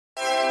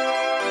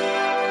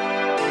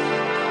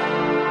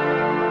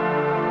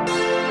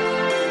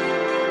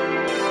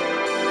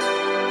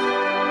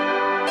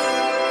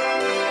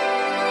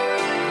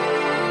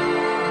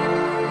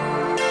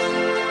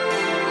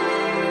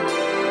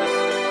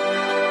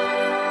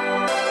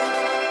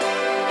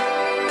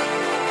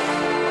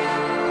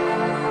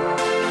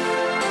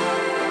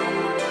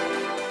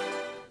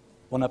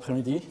Bon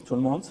après-midi, tout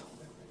le monde.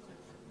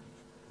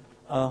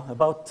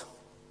 About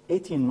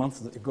 18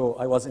 months ago,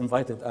 I was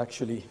invited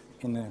actually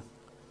in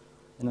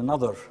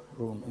another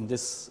room in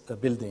this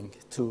building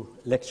to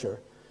lecture.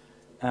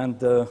 And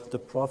the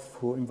prof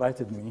who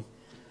invited me,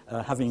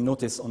 having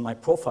noticed on my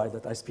profile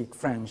that I speak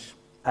French,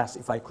 asked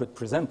if I could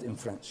present in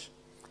French.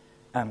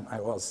 And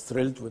I was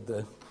thrilled with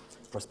the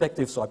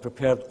perspective, so I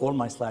prepared all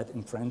my slides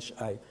in French.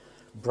 I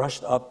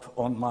brushed up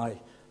on my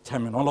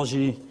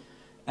terminology,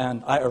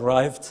 and I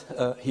arrived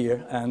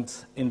here, and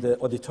in the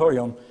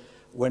auditorium,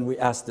 when we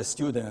asked the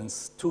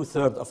students,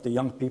 2/3 of the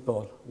young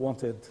people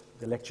wanted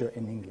the lecture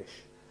in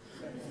English.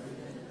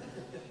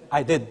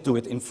 I did do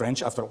it in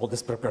French after all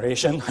this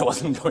preparation. I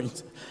wasn't going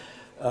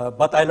to.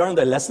 But I learned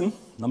a lesson.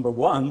 Number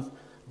one,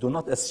 do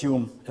not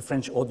assume a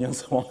French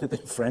audience wanted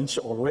in French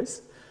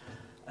always.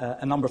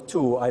 And number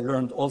two, I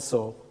learned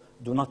also,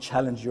 do not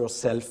challenge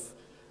yourself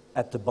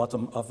at the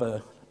bottom of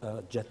a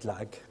jet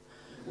lag,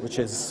 which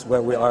is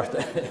where we are.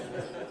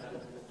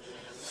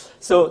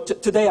 So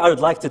today I would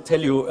like to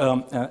tell you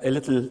a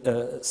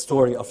little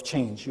story of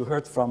change. You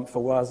heard from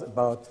Fawaz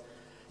about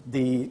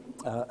the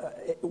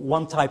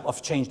one type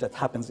of change that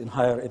happens in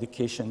higher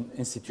education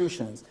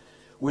institutions,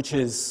 which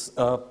is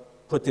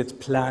put it,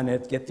 plan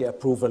it, get the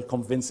approval,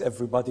 convince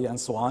everybody, and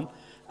so on.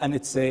 And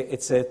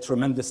it's a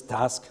tremendous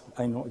task.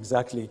 I know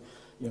exactly.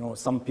 You know,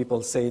 some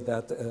people say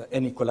that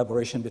any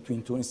collaboration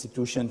between two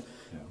institutions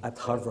at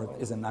Harvard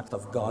is an act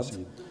of God.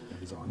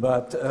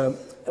 But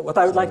what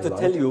I would like to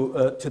tell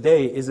you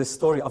today is a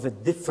story of a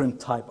different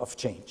type of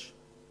change.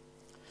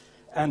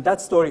 And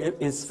that story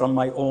is from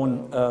my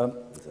own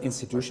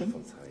institution.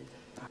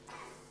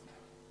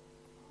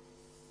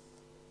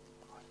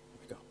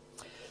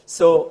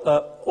 So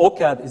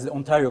OCAD is the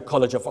Ontario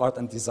College of Art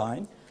and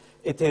Design.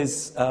 It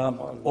is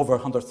over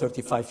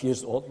 135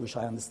 years old, which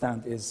I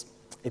understand is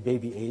a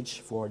baby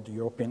age for the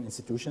European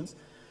institutions.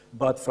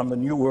 But from the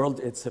New World,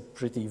 it's a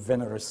pretty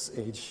venerous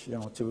age, you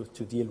know,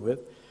 to deal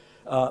with.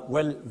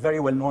 Very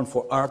well known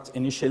for art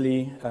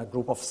initially, a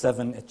group of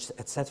 7,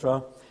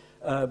 etc.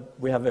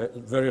 We have a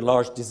very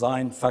large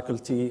design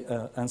faculty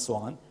and so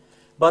on.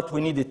 But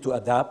we needed to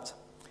adapt,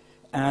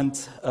 and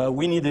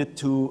we needed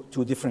to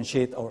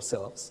differentiate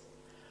ourselves.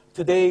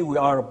 Today, we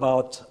are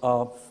about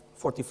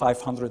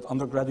 4,500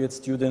 undergraduate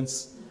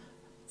students,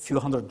 few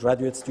hundred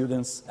graduate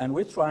students, and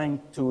we're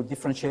trying to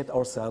differentiate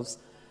ourselves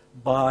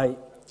by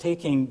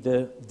taking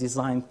the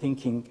design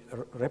thinking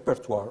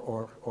repertoire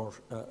or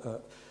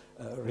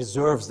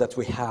reserves that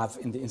we have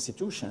in the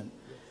institution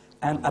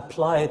and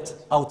apply it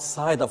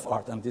outside of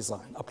art and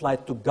design, apply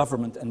it to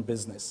government and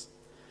business.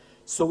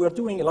 So we're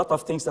doing a lot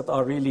of things that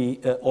are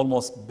really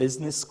almost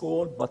business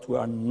school, but we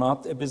are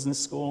not a business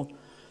school.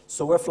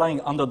 So we're flying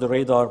under the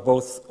radar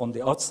both on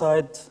the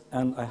outside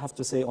and I have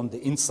to say on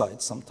the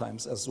inside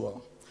sometimes as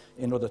well,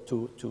 in order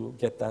to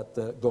get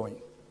that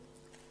going.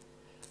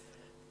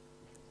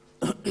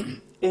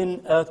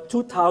 In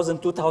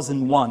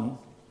 2001,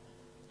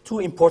 two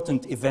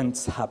important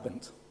events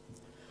happened.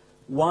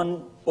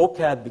 One,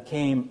 OCAD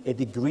became a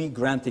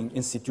degree-granting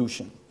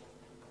institution,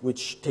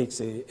 which takes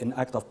an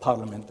act of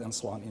parliament and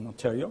so on in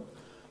Ontario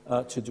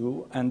to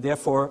do, and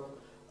therefore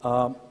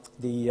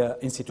the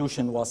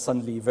institution was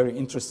suddenly very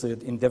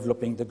interested in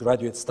developing the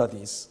graduate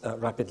studies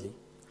rapidly.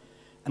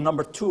 And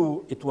number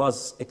two, it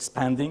was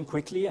expanding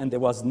quickly, and there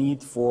was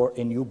need for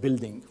a new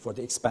building for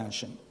the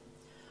expansion.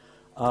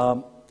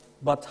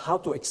 But how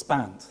to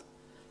expand?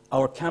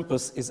 Our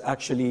campus is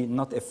actually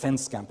not a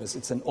fenced campus.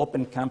 It's an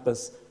open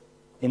campus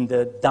in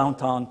the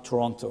downtown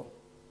Toronto.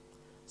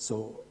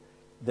 So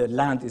the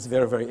land is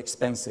very, very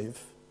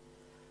expensive.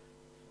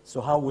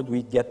 So how would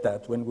we get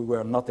that when we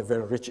were not a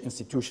very rich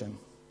institution?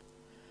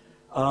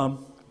 The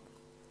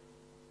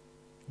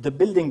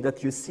building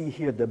that you see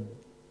here,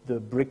 the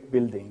brick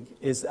building,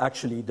 is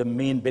actually the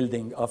main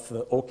building of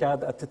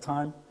OCAD at the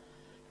time.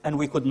 And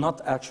we could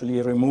not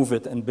actually remove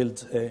it and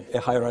build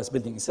a high-rise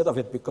building instead of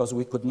it because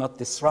we could not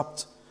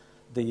disrupt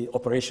the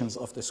operations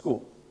of the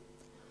school.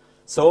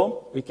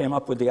 So we came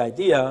up with the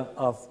idea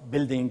of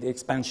building the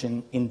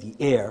expansion in the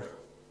air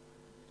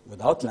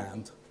without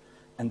land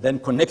and then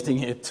connecting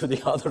it to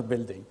the other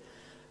building,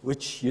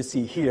 which you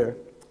see here.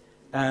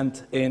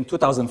 And in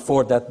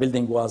 2004, that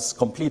building was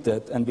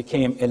completed and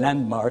became a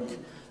landmark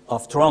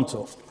of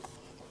Toronto.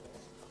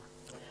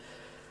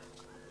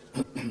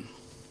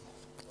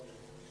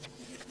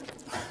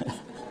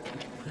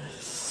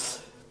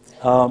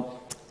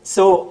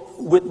 So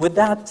with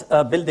that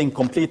building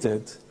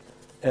completed,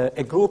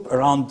 a group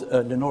around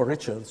Lenore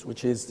Richards,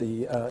 which is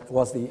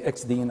was the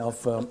ex-dean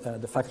of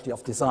the Faculty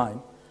of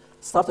Design,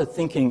 started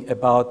thinking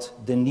about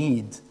the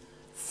need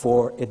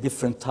for a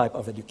different type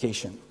of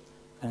education.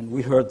 And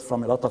we heard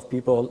from a lot of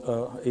people,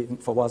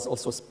 Fawaz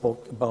also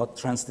spoke about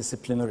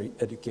transdisciplinary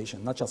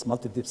education, not just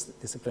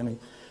multidisciplinary,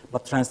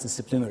 but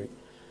transdisciplinary.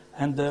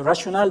 And the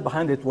rationale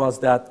behind it was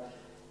that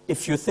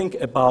if you think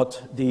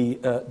about the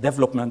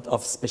development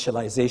of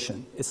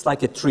specialization, it's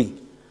like a tree.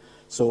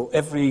 So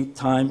every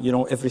time, you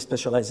know, every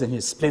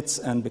specialization splits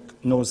and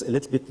knows a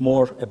little bit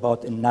more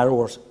about a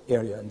narrower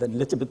area, and then a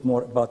little bit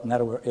more about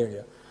narrower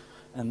area.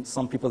 And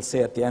some people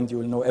say at the end you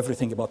will know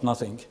everything about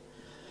nothing.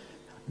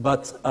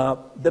 But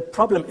the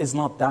problem is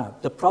not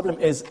that. The problem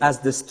is as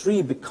this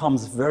tree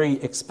becomes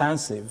very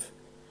expansive,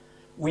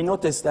 we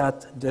notice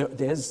that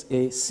there's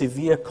a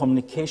severe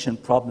communication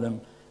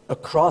problem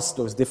across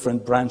those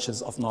different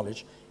branches of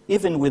knowledge,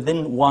 even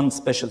within one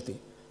specialty.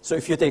 So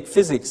if you take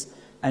physics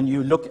and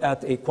you look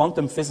at a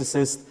quantum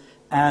physicist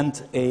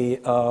and a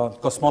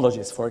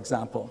cosmologist, for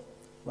example,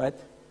 right?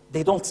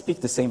 They don't speak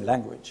the same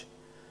language.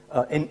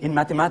 In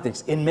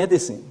mathematics, in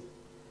medicine.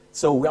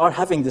 So we are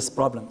having this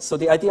problem. So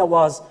the idea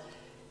was,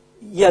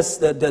 yes,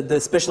 the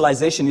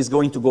specialization is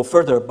going to go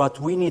further, but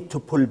we need to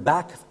pull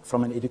back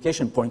from an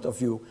education point of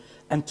view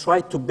and try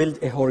to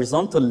build a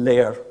horizontal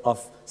layer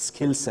of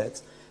skill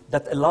sets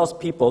that allows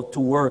people to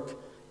work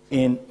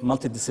in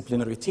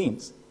multidisciplinary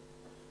teams.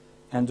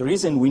 And the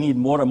reason we need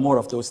more and more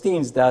of those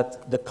teams is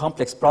that the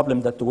complex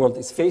problem that the world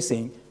is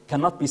facing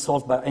cannot be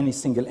solved by any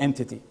single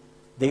entity.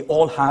 They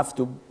all have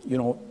to,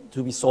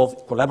 to be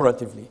solved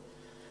collaboratively.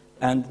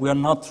 And we are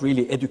not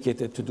really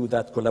educated to do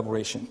that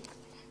collaboration.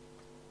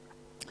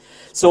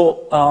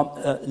 So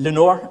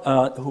Lenore,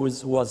 who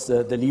was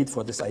the lead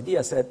for this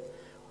idea, said,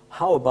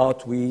 how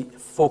about we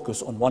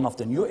focus on one of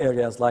the new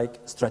areas like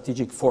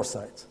strategic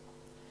foresight?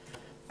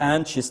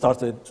 And she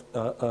started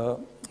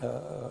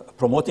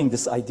promoting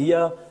this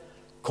idea,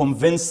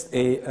 convinced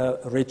a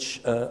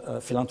rich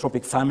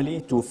philanthropic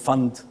family to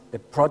fund a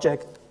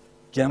project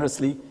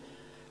generously.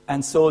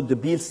 And so the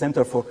Beale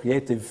Center for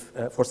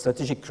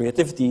Strategic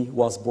Creativity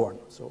was born.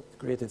 So it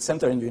created a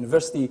center in the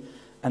university,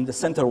 and the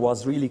center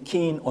was really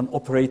keen on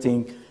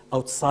operating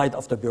outside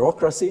of the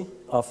bureaucracy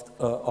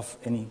of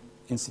any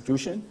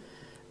institution.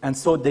 And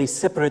so they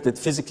separated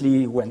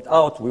physically, went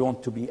out, we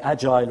want to be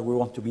agile, we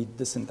want to be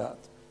this and that.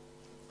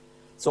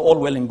 So all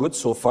well and good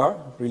so far,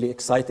 really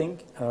exciting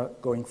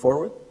going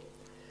forward.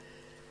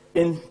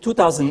 In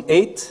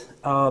 2008,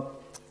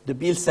 the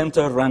Beale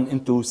Center ran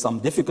into some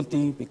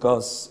difficulty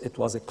because it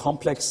was a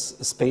complex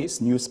space,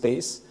 new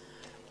space,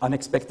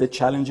 unexpected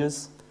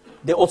challenges.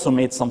 They also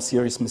made some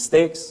serious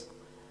mistakes.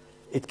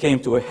 It came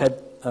to a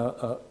head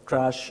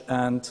crash,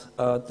 and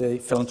the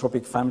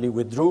philanthropic family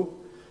withdrew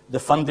the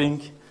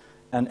funding,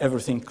 and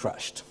everything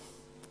crashed.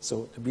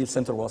 So the Beale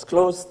Center was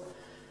closed,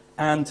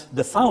 and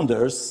the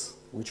founders,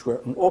 which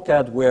were in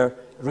OCAD, were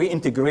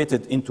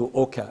reintegrated into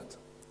OCAD.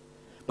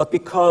 But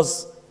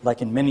because,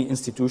 like in many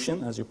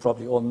institutions, as you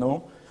probably all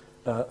know,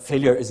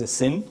 failure is a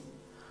sin,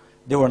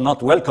 they were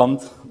not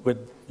welcomed with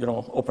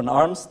open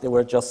arms. They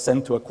were just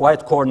sent to a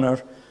quiet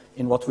corner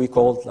in what we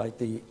called like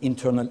the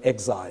internal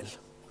exile.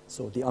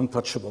 So the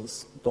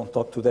untouchables, don't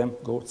talk to them,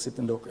 go sit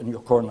in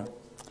your corner.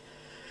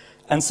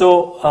 And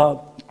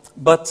so,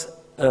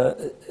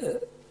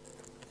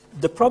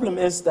 the problem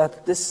is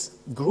that this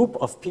group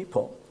of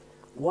people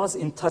was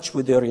in touch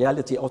with their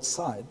reality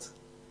outside.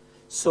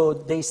 So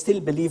they still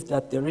believed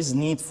that there is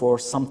need for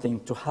something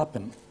to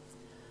happen.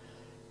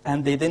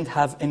 And they didn't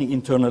have any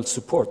internal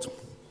support.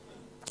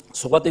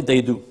 So what did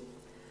they do?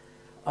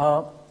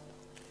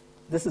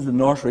 This is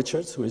Lenore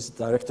Richards, who is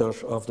director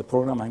of the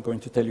program I'm going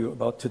to tell you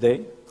about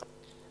today.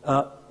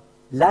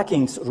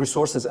 Lacking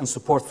resources and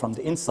support from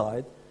the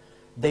inside,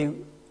 they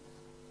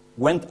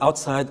went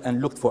outside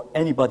and looked for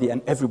anybody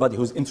and everybody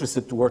who's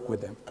interested to work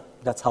with them.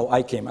 That's how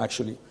I came,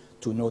 actually,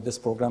 to know this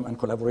program and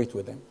collaborate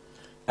with them.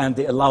 And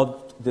they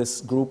allowed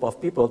this group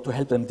of people to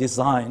help them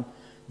design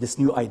this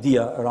new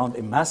idea around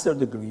a master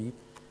degree,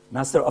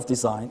 Master of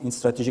Design in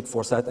Strategic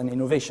Foresight and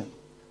Innovation.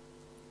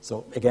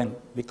 So again,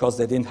 because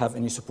they didn't have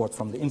any support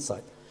from the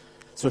inside.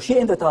 So she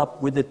ended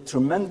up with a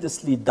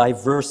tremendously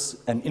diverse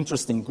and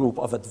interesting group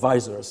of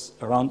advisors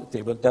around the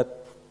table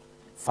that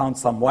found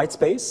some white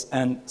space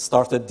and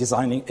started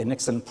designing an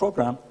excellent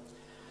program.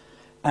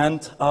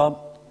 And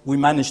we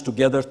managed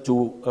together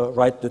to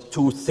write the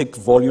 2 thick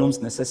volumes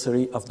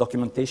necessary of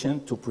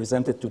documentation to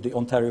present it to the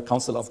Ontario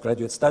Council of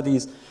Graduate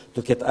Studies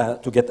to get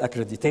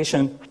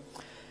accreditation.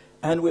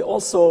 And we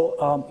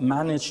also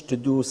managed to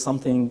do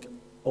something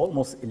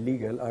almost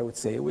illegal, I would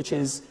say, which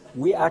is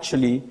we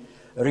actually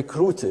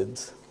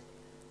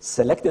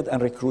selected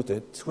and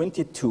recruited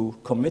 22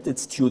 committed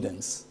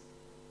students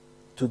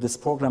to this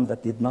program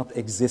that did not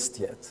exist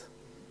yet.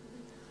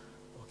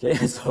 Okay,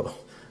 so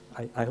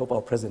I hope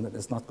our president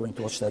is not going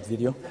to watch that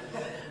video.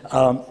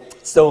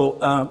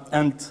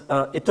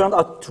 It turned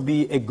out to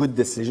be a good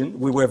decision.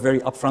 We were very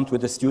upfront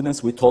with the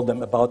students. We told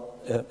them about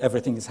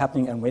everything is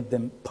happening and made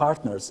them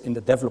partners in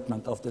the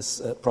development of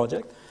this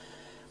project.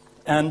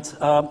 And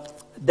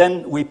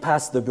then we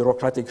passed the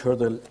bureaucratic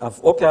hurdle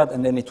of OCAD,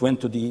 and then it went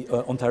to the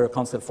Ontario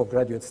Council for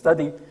Graduate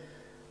Study.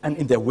 And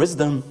in their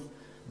wisdom,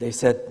 they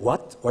said,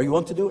 what you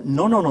want to do?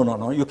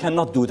 No, you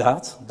cannot do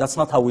that. That's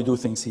not how we do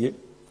things here.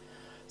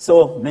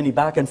 So many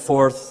back and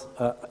forth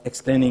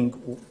explaining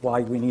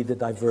why we need a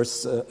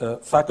diverse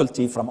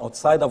faculty from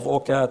outside of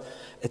OCAD,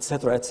 et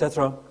cetera, et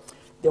cetera.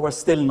 They were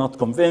still not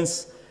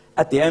convinced.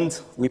 At the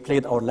end, we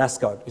played our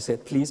last card. We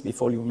said, please,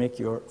 before you make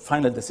your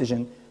final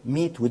decision,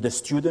 meet with the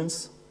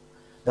students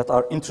that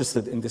are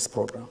interested in this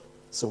program.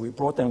 So we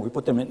brought them, we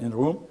put them in a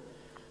room,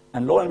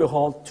 and lo and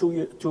behold,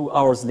 2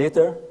 hours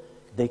later,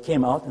 they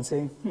came out and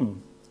say,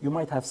 you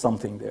might have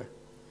something there.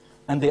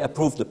 And they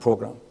approved the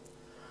program.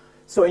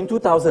 So in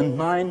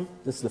 2009,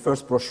 this is the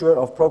first brochure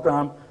of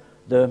program,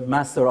 the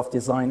Master of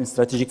Design in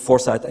Strategic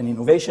Foresight and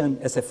Innovation,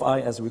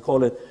 SFI as we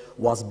call it,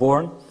 was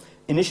born.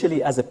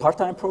 Initially as a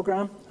part-time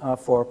program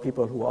for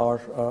people who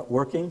are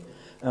working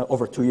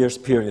over 2 years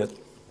period.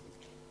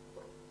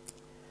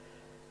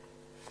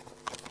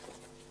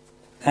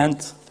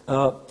 And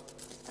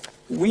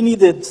we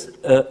needed,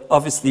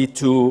 obviously,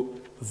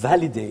 to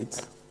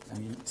validate. I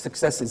mean,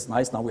 success is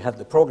nice, now we have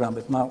the program,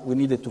 but now we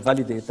needed to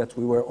validate that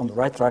we were on the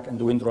right track and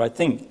doing the right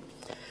thing.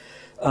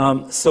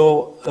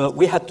 So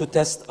we had to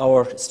test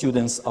our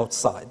students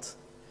outside.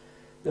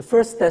 The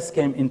first test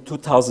came in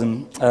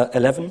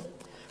 2011.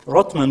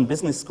 Rotman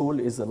Business School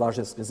is the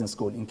largest business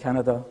school in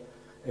Canada.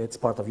 It's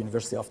part of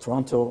University of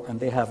Toronto, and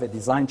they have a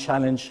design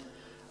challenge,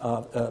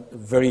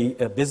 very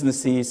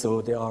businessy,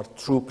 so they are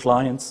true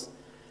clients.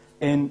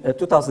 In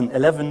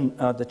 2011,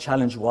 the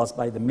challenge was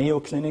by the Mayo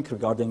Clinic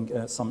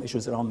regarding some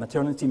issues around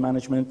maternity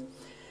management.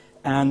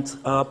 And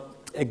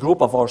a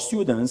group of our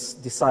students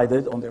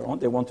decided on their own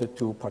they wanted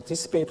to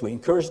participate. We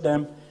encouraged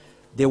them.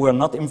 They were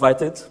not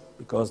invited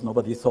because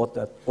nobody thought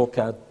that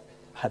OCAD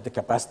had the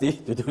capacity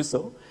to do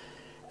so.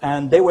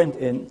 And they went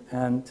in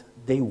and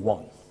they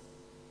won.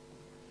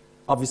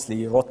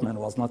 Obviously, Rotman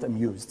was not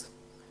amused.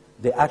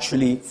 They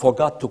actually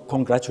forgot to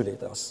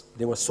congratulate us.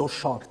 They were so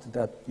shocked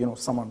that,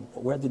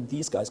 where did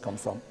these guys come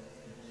from?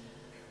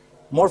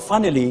 More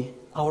funnily,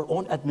 our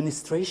own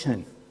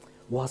administration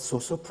was so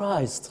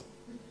surprised.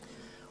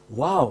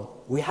 Wow,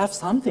 we have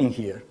something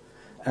here,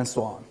 and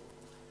so on.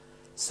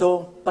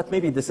 So, but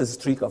maybe this is a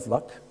streak of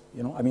luck.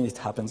 I mean, it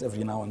happens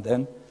every now and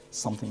then.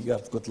 Something, you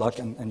have good luck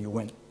and you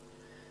win.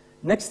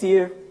 Next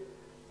year,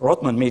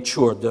 Rotman made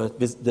sure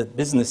the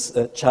business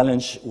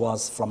challenge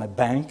was from a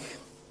bank.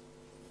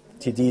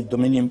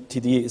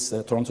 TD is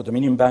Toronto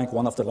Dominion Bank,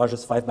 one of the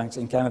largest 5 banks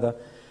in Canada,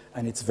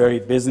 and it's very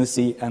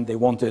businessy, and they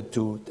wanted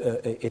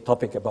a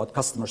topic about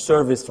customer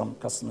service, from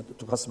customer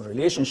to customer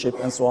relationship,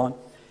 and so on.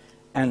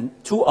 And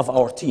 2 of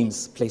our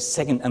teams placed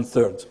 2nd and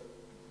 3rd.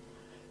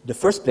 The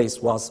first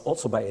place was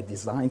also by a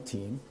design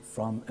team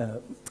from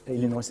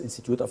Illinois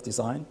Institute of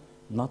Design,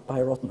 not by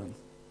Rotman.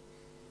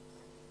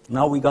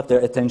 Now we got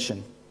their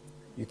attention.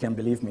 You can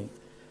believe me.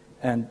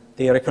 And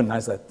they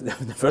recognized that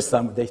the first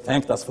time they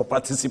thanked us for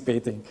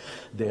participating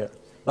there.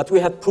 But we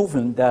had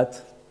proven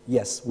that,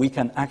 yes, we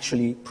can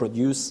actually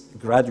produce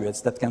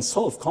graduates that can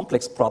solve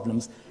complex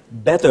problems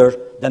better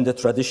than the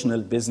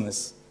traditional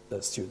business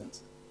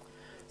students.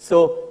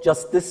 So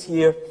just this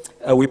year,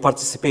 we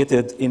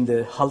participated in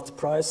the HALT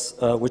Prize,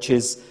 which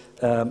is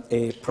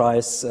a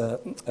prize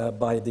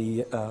by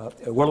the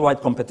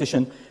worldwide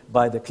competition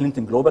by the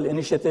Clinton Global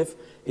Initiative.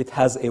 It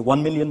has a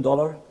 $1 million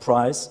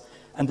prize.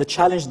 And the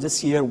challenge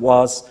this year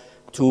was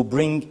to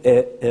bring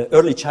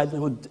early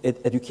childhood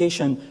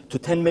education to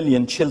 10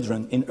 million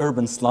children in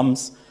urban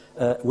slums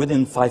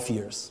within 5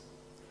 years.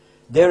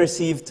 They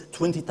received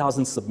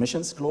 20,000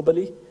 submissions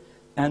globally,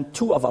 and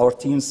 2 of our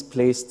teams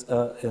placed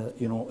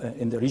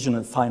in the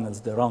regional finals,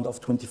 the round of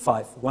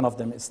 25. One of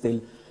them is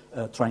still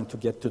trying to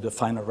get to the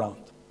final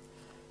round.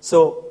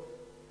 So,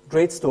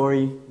 great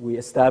story. We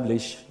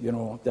established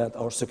that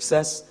our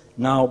success.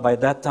 Now, by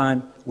that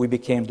time, we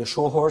became the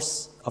show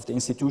horse of the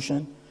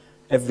institution.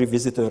 Every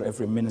visitor,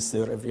 every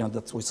minister, everyone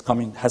that was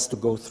coming has to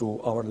go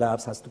through our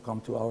labs, has to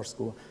come to our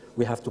school.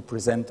 We have to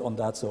present on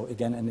that, so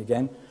again and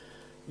again.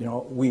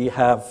 We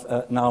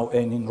have now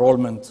an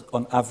enrollment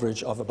on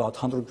average of about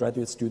 100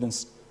 graduate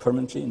students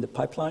permanently in the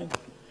pipeline.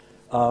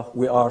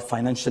 We are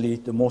financially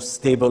the most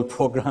stable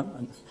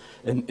program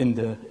in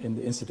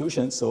the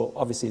institution, so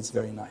obviously it's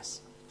very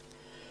nice.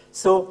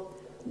 So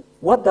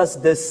what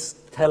does this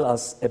tell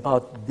us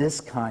about this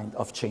kind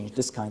of change,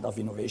 this kind of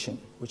innovation,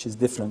 which is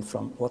different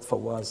from what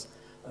Fawaz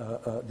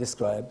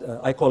described?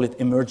 I call it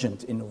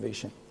emergent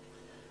innovation.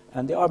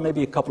 And there are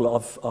maybe a couple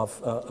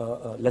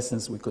of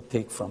lessons we could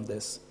take from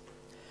this.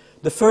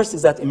 The first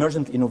is that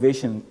emergent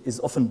innovation is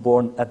often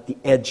born at the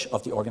edge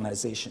of the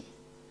organization,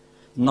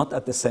 not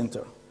at the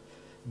center.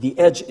 The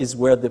edge is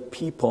where the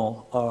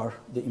people are,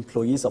 the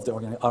employees of the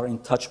organization, are in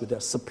touch with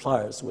their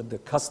suppliers, with the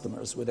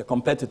customers, with the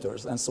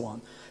competitors, and so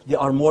on. They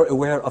are more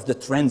aware of the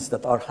trends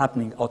that are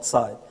happening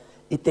outside.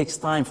 It takes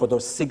time for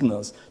those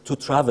signals to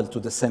travel to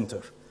the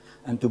center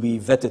and to be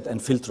vetted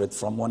and filtered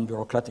from one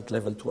bureaucratic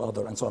level to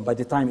other, and so on. By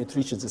the time it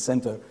reaches the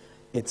center,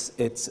 it's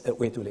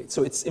way too late.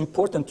 So it's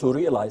important to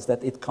realize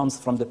that it comes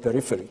from the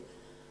periphery.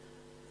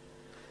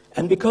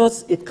 And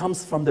because it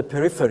comes from the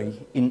periphery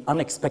in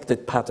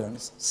unexpected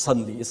patterns,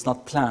 suddenly it's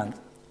not planned,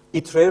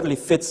 it rarely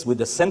fits with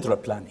the central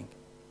planning.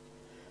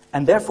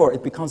 And therefore,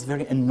 it becomes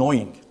very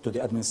annoying to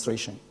the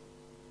administration.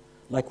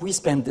 Like, we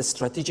spend the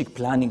strategic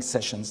planning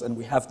sessions and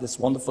we have this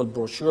wonderful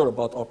brochure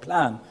about our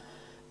plan,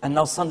 and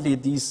now suddenly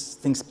these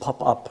things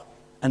pop up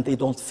and they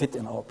don't fit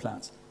in our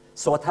plans.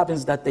 So what happens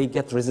is that they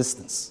get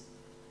resistance.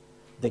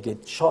 They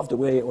get shoved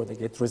away, or they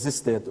get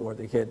resisted, or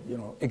they get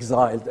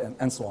exiled,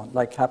 and so on,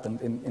 like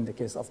happened in the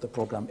case of the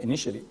program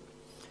initially.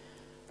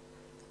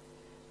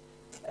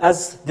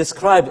 As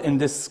described in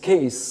this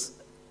case,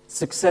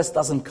 Success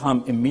doesn't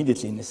come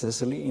immediately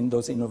necessarily in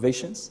those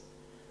innovations.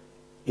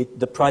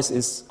 The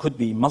price could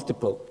be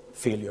multiple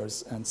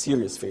failures and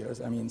serious failures.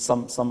 I mean,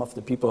 some of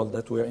the people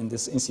that were in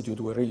this institute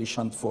were really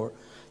shunned for,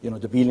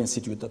 the Beale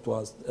Institute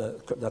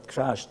that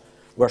crashed,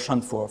 were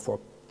shunned for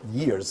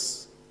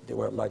years. They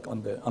were like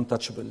on the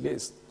untouchable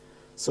list.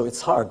 So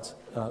it's hard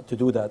to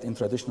do that in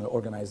traditional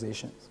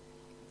organizations.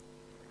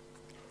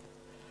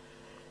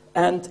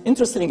 And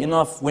interestingly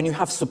enough, when you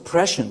have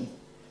suppression,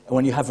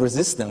 when you have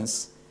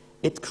resistance,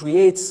 it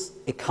creates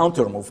a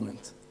counter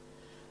movement.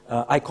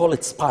 I call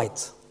it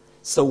spite.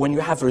 So when you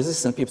have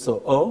resistance, people say,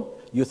 oh,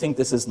 you think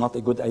this is not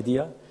a good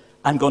idea?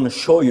 I'm going to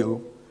show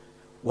you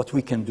what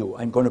we can do.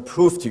 I'm going to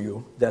prove to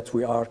you that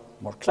we are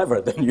more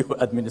clever than you,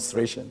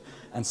 administration,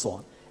 and so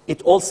on.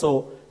 It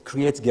also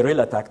creates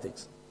guerrilla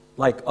tactics,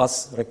 like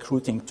us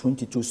recruiting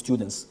 22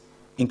 students,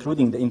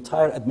 including the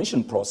entire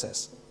admission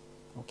process,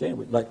 okay,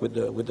 with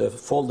the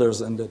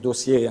folders and the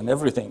dossier and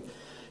everything,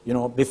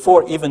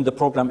 before even the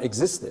program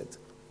existed,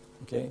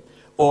 okay?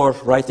 Or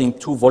writing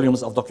 2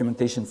 volumes of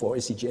documentation for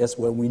ACGS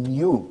where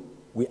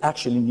we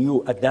actually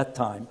knew at that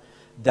time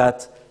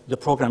that the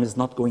program is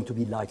not going to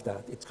be like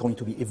that. It's going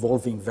to be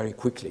evolving very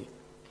quickly,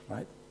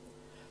 right?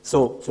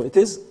 So it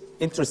is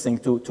interesting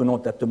to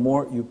note that the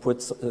more you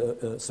put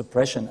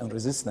suppression and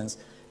resistance,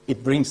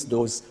 it brings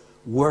those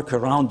work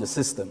around the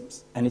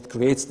systems, and it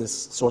creates this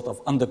sort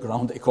of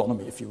underground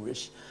economy, if you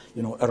wish,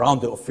 around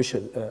the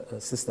official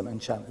system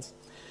and channels.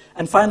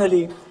 And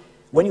finally,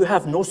 when you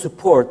have no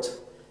support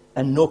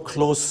and no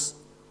close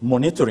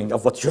monitoring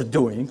of what you're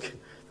doing,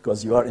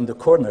 because you are in the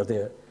corner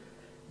there,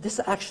 this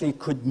actually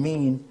could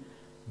mean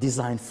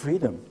design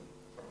freedom.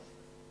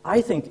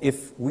 I think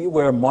if we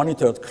were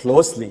monitored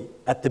closely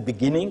at the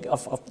beginning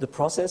of the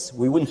process,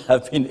 we wouldn't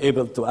have been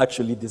able to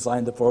actually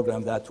design the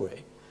program that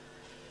way.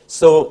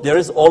 So there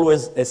is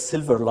always a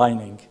silver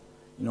lining,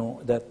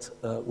 that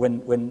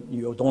when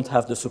you don't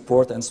have the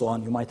support and so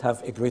on, you might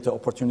have a greater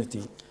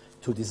opportunity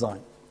to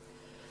design.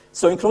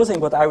 So in closing,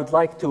 what I would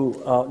like to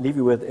leave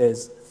you with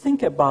is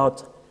think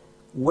about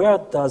where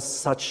does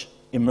such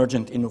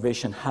emergent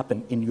innovation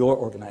happen in your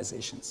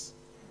organizations?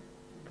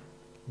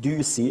 Do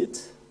you see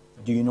it?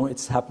 Do you know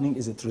it's happening?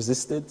 Is it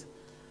resisted?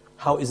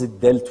 How is it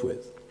dealt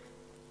with?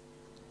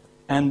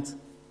 And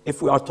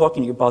if we are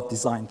talking about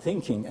design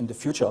thinking and the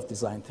future of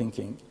design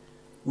thinking,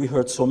 we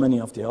heard so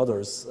many of the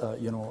others,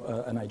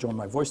 and I join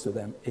my voice to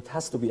them. It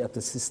has to be at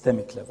the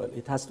systemic level.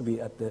 It has to be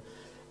at the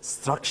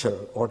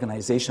structural,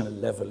 organizational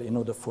level in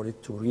order for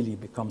it to really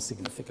become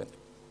significant.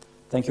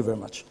 Thank you very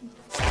much.